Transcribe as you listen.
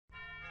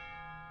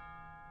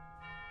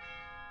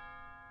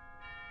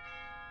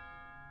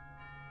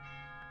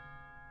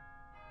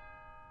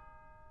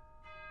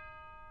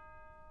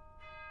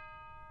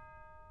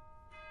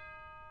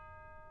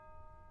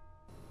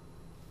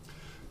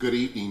Good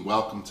evening,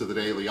 welcome to the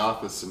Daily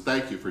Office, and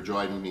thank you for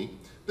joining me.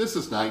 This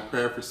is night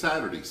prayer for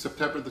Saturday,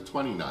 September the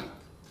 29th.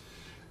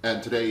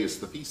 And today is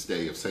the feast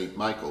day of St.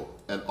 Michael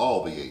and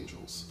all the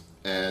angels.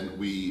 And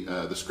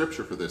the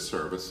scripture for this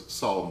service,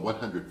 Psalm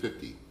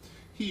 150,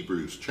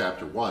 Hebrews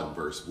chapter 1,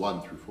 verse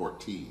 1 through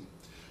 14,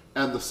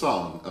 and the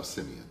Song of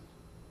Simeon.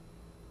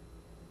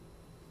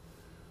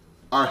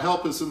 Our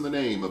help is in the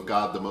name of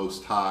God the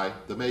Most High,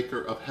 the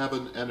maker of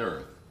heaven and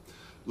earth.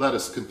 Let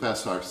us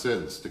confess our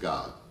sins to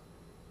God.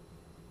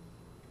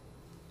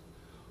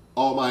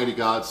 Almighty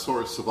God,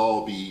 source of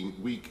all being,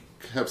 we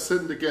have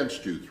sinned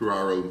against you through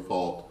our own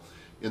fault,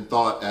 in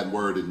thought and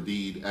word and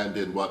deed, and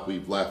in what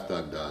we've left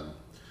undone.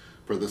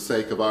 For the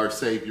sake of our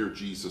Savior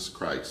Jesus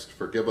Christ,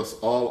 forgive us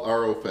all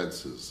our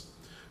offenses.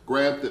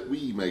 Grant that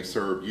we may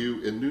serve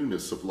you in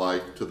newness of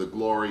life to the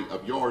glory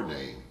of your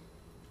name.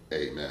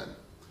 Amen.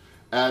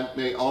 And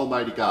may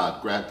Almighty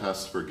God grant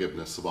us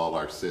forgiveness of all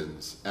our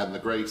sins and the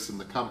grace and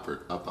the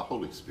comfort of the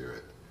Holy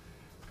Spirit.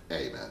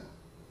 Amen.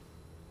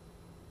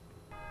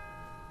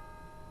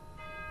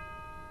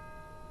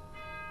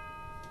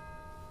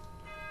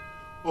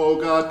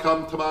 O God,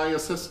 come to my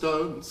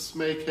assistance,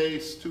 make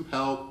haste to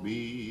help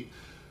me.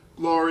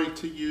 Glory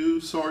to you,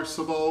 source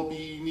of all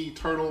being,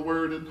 eternal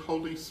Word and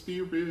Holy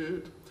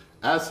Spirit,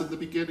 as in the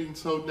beginning,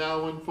 so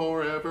now and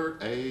forever.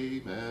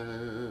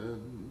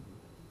 Amen.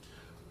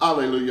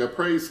 Alleluia,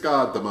 praise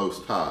God the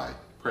Most High,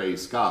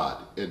 praise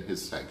God in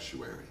his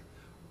sanctuary.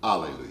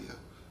 Alleluia.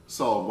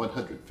 Psalm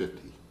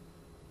 150.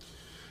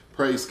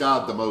 Praise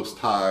God the Most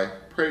High,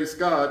 praise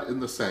God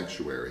in the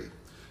sanctuary.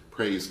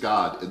 Praise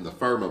God in the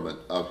firmament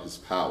of his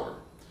power.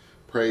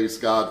 Praise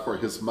God for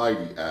his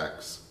mighty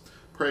acts.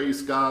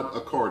 Praise God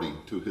according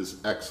to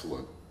his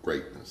excellent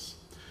greatness.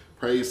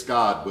 Praise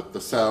God with the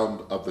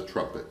sound of the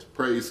trumpet.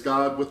 Praise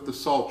God with the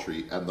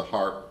psaltery and the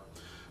harp.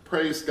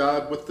 Praise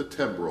God with the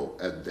timbrel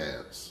and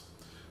dance.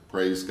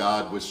 Praise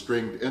God with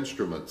stringed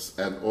instruments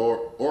and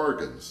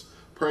organs.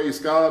 Praise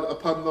God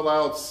upon the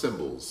loud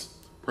cymbals.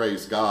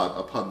 Praise God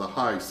upon the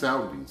high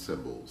sounding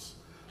cymbals.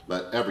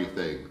 Let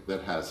everything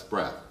that has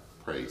breath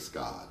praise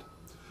God.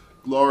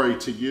 Glory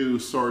to you,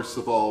 source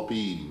of all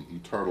being,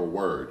 eternal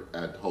Word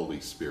and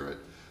Holy Spirit,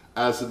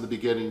 as in the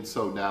beginning,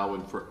 so now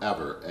and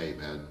forever.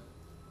 Amen.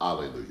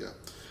 Alleluia.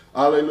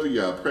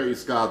 Alleluia.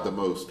 Praise God the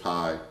Most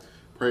High.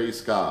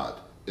 Praise God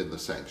in the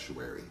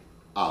sanctuary.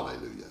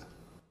 Alleluia.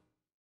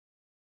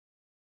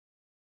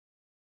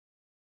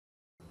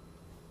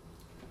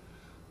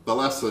 The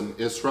lesson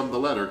is from the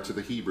letter to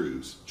the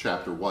Hebrews,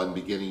 chapter 1,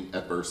 beginning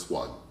at verse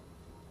 1.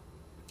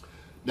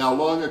 Now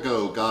long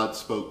ago God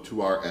spoke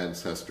to our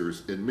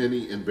ancestors in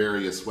many and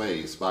various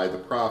ways by the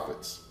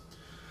prophets.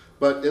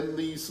 But in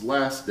these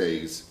last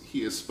days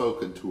he has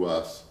spoken to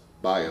us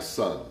by a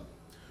Son,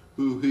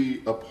 who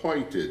he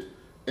appointed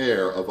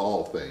heir of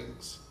all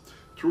things,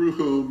 through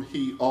whom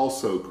he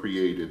also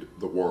created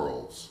the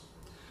worlds.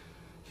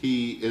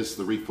 He is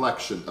the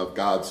reflection of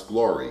God's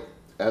glory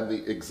and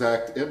the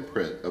exact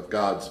imprint of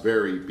God's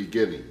very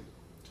beginning,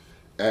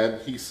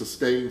 and he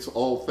sustains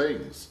all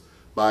things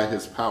by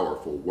his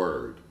powerful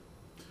word.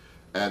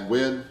 And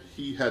when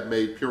he had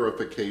made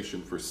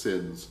purification for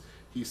sins,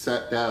 he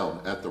sat down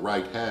at the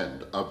right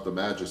hand of the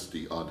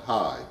Majesty on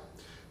high,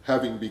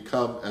 having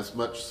become as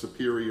much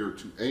superior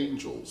to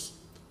angels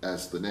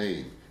as the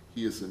name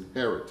he has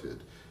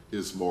inherited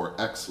is more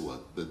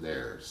excellent than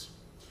theirs.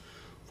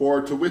 For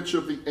to which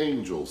of the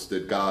angels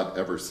did God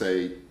ever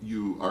say,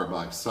 "You are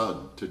my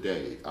son,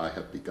 today I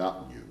have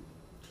begotten you"?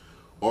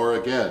 Or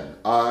again,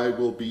 "I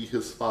will be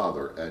his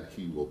father, and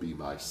he will be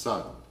my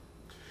son"?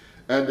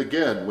 And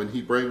again, when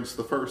he brings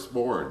the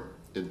firstborn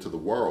into the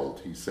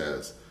world, he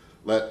says,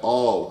 "Let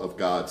all of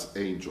God's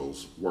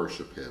angels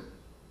worship him."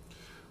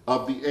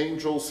 Of the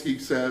angels, he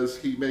says,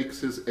 he makes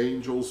his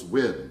angels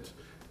wind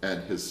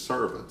and his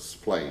servants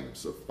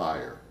flames of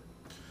fire.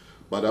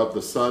 But of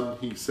the Son,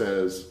 he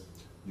says,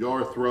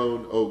 "Your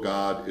throne, O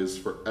God, is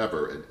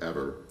forever and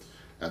ever,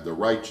 and the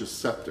righteous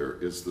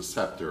scepter is the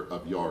scepter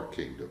of your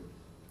kingdom.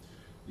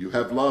 You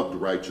have loved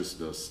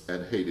righteousness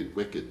and hated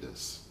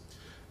wickedness,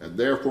 and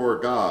therefore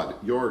God,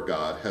 your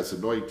God, has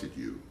anointed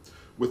you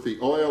with the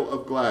oil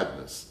of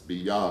gladness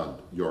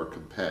beyond your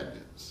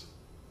companions.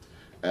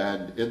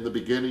 And in the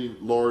beginning,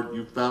 Lord,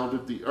 you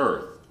founded the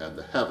earth, and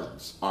the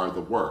heavens are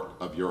the work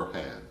of your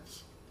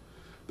hands.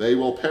 They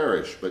will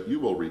perish, but you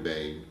will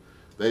remain.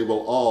 They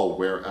will all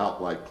wear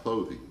out like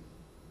clothing.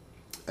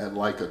 And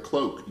like a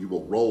cloak you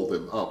will roll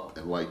them up,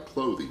 and like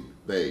clothing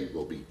they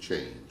will be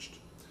changed.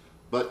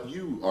 But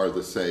you are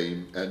the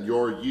same, and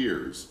your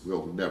years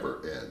will never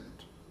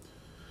end.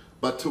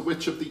 But to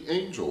which of the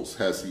angels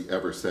has he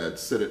ever said,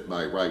 'Sit at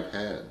my right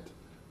hand,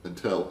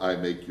 until I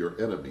make your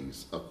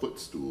enemies a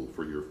footstool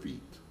for your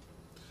feet'?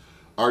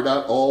 Are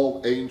not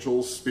all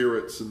angels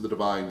spirits in the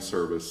divine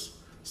service,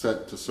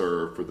 sent to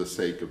serve for the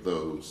sake of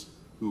those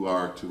who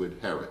are to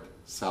inherit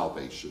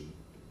salvation?"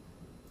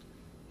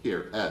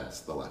 Here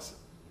ends the lesson.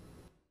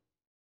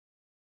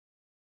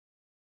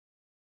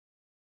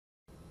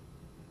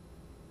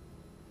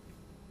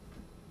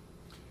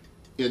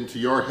 Into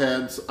your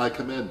hands I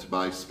commend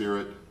my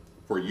spirit,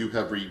 for you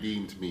have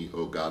redeemed me,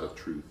 O God of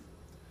truth.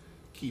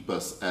 Keep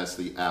us as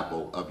the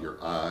apple of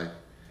your eye.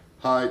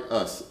 Hide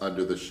us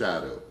under the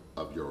shadow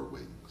of your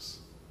wings.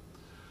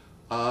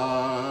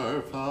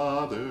 Our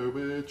Father,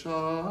 which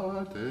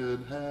art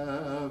in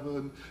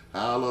heaven,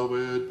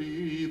 hallowed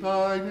be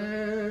thy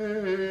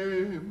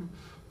name.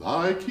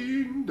 Thy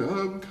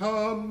kingdom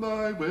come,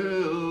 thy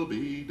will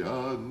be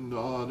done,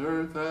 on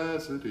earth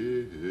as it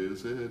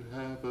is in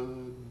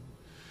heaven.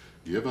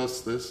 Give us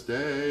this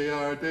day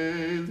our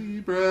daily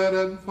bread,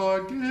 and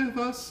forgive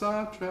us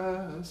our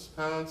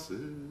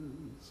trespasses,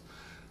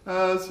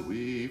 as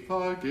we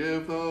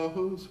forgive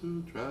those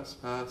who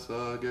trespass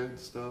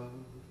against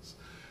us.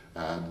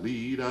 And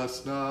lead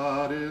us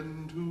not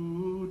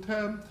into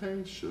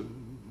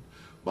temptation,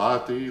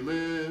 but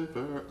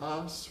deliver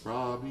us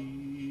from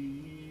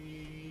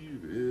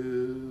evil.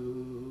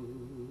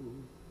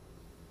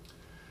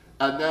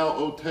 And now,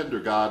 O tender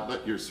God,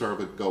 let your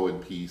servant go in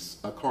peace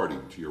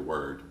according to your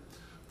word.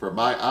 For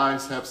my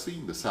eyes have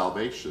seen the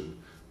salvation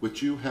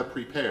which you have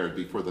prepared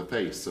before the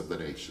face of the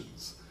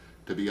nations,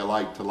 to be a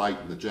light to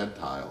lighten the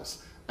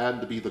Gentiles, and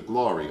to be the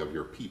glory of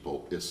your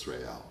people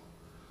Israel.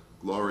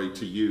 Glory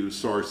to you,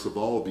 source of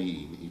all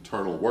being,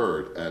 eternal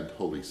Word and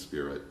Holy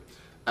Spirit,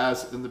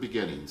 as in the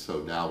beginning, so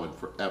now and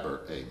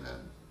forever.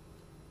 Amen.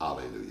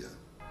 Alleluia.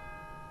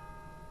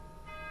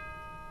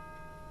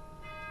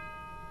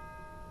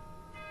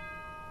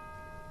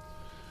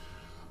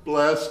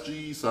 Bless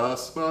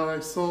Jesus, my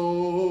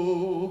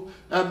soul,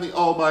 and the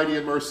Almighty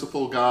and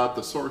merciful God,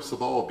 the source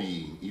of all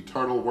being,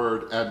 eternal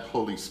Word and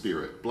Holy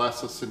Spirit,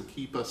 bless us and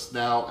keep us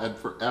now and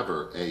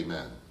forever.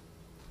 Amen.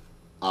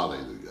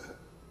 Alleluia.